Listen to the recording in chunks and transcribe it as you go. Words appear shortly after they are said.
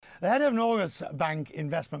The head of Norges Bank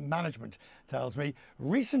Investment Management tells me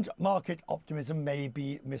recent market optimism may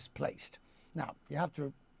be misplaced. Now, you have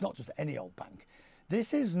to, not just any old bank.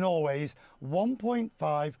 This is Norway's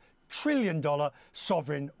 $1.5 trillion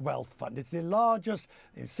sovereign wealth fund. It's the largest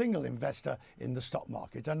single investor in the stock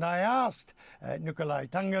market. And I asked Nicolai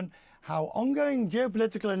Tangen how ongoing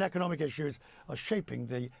geopolitical and economic issues are shaping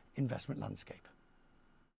the investment landscape.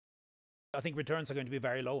 I think returns are going to be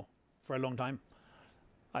very low for a long time.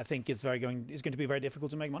 I think it's going to be very difficult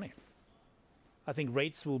to make money. I think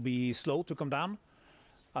rates will be slow to come down.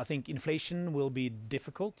 I think inflation will be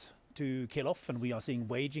difficult to kill off, and we are seeing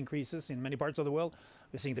wage increases in many parts of the world.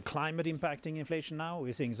 We're seeing the climate impacting inflation now.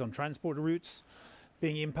 We're seeing some transport routes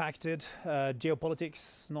being impacted.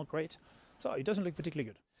 Geopolitics, not great. So it doesn't look particularly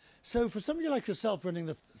good. So for somebody like yourself running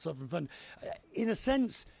the sovereign fund, in a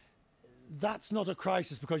sense, that's not a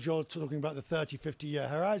crisis because you're talking about the 30, 50-year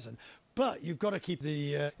horizon. But you've got to keep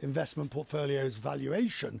the investment portfolio's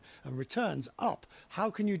valuation and returns up. How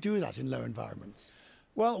can you do that in low environments?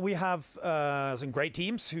 Well, we have some great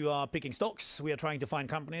teams who are picking stocks. We are trying to find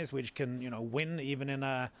companies which can, win even in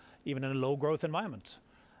a low growth environment.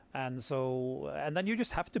 And then you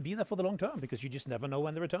just have to be there for the long term because you just never know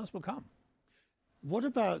when the returns will come. What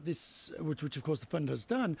about this, which of course the fund has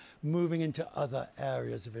done, moving into other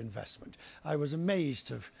areas of investment? I was amazed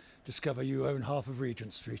to discover you own half of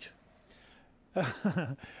Regent Street.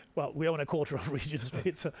 Well, we own a quarter of Regent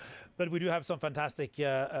Street, but we do have some fantastic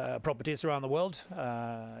properties around the world,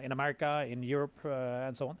 in America, in Europe,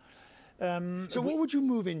 and so on. So what would you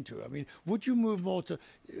move into? I mean, would you move more to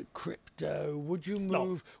crypto? Would you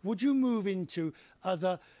move? No. Would you move into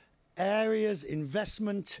other areas,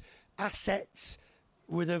 investment assets,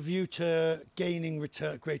 with a view to gaining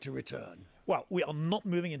greater return? Well, we are not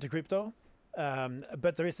moving into crypto,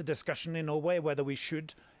 but there is a discussion in Norway whether we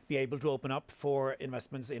should be able to open up for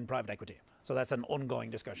investments in private equity. So that's an ongoing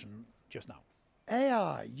discussion just now.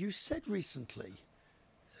 AI, you said recently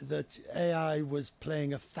that AI was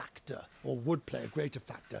playing a factor, or would play a greater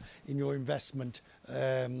factor, in your investment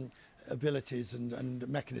abilities and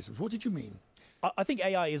mechanisms. What did you mean? I think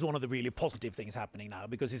AI is one of the really positive things happening now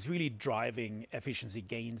because it's really driving efficiency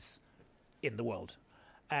gains in the world.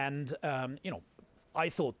 And, I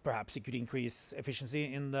thought perhaps it could increase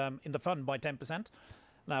efficiency in the fund by 10%.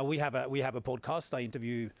 Now, we have a podcast. I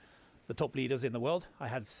interview the top leaders in the world. I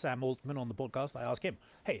had Sam Altman on the podcast. I asked him,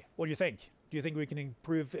 hey, what do you think? Do you think we can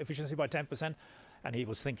improve efficiency by 10%? And he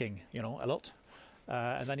was thinking, a lot.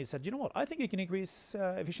 And then he said, you know what? I think you can increase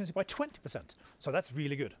efficiency by 20%. So that's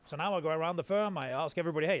really good. So now I go around the firm. I ask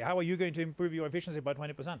everybody, hey, how are you going to improve your efficiency by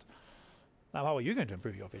 20%? Now, how are you going to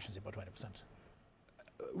improve your efficiency by 20%?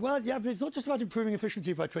 Well, yeah, but it's not just about improving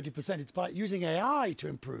efficiency by 20%. It's about using AI to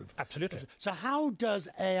improve. Absolutely. So how does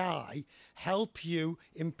AI help you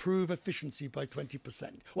improve efficiency by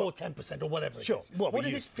 20% or 10% or whatever it is? Well, what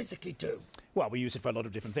does it physically do? Well, we use it for a lot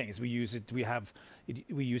of different things. We use it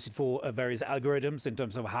for various algorithms in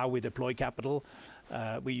terms of how we deploy capital.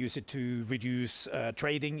 We use it to reduce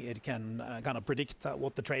trading. It can kind of predict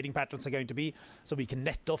what the trading patterns are going to be, so we can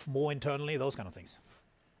net off more internally, those kind of things.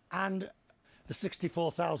 And the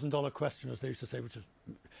 $64,000 question, as they used to say, which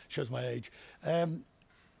shows my age.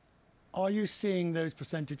 Are you seeing those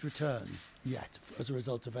percentage returns yet as a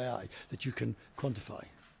result of AI that you can quantify?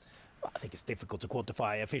 Well, I think it's difficult to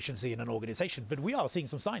quantify efficiency in an organization, but we are seeing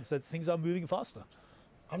some signs that things are moving faster.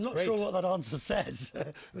 I'm not sure what that answer says.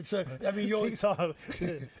 So, I mean, you're not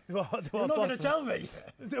going to tell me.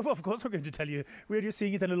 Well, of course I'm going to tell you. We're just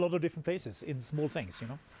seeing it in a lot of different places, in small things,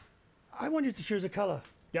 I want you to choose a colour.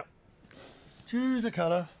 Yep. Choose a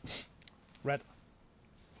colour. Red.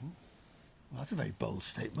 Well, that's a very bold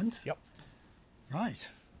statement. Yep. Right.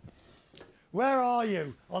 Where are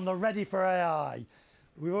you on the ready for AI?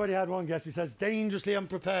 We've already had one guest who says dangerously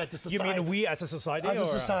unprepared to society. You mean we as a society? As a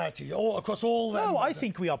society, or across all them? No, I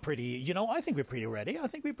think we are pretty, I think we're pretty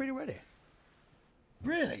ready.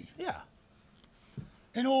 Really? Yeah.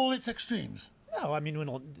 In all its extremes? No, I mean,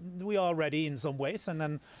 we are ready in some ways, and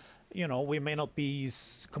then, we may not be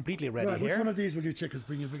completely ready here. Which one of these will you check as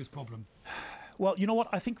being your biggest problem? Well, you know what?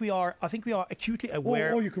 I think we are acutely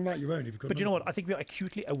aware. Or you can write your own if you've got. But you know what? I think we are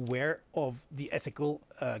acutely aware of the ethical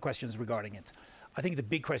questions regarding it. I think the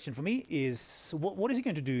big question for me is what is it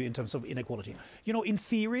going to do in terms of inequality? In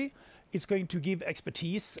theory, it's going to give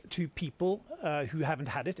expertise to people who haven't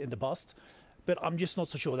had it in the past, but I'm just not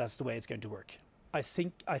so sure that's the way it's going to work. I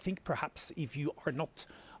think perhaps if you are not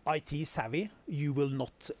IT savvy, you will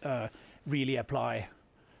not really apply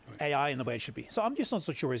AI in the way it should be. So I'm just not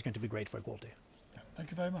so sure it's going to be great for equality.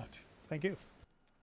 Thank you very much. Thank you.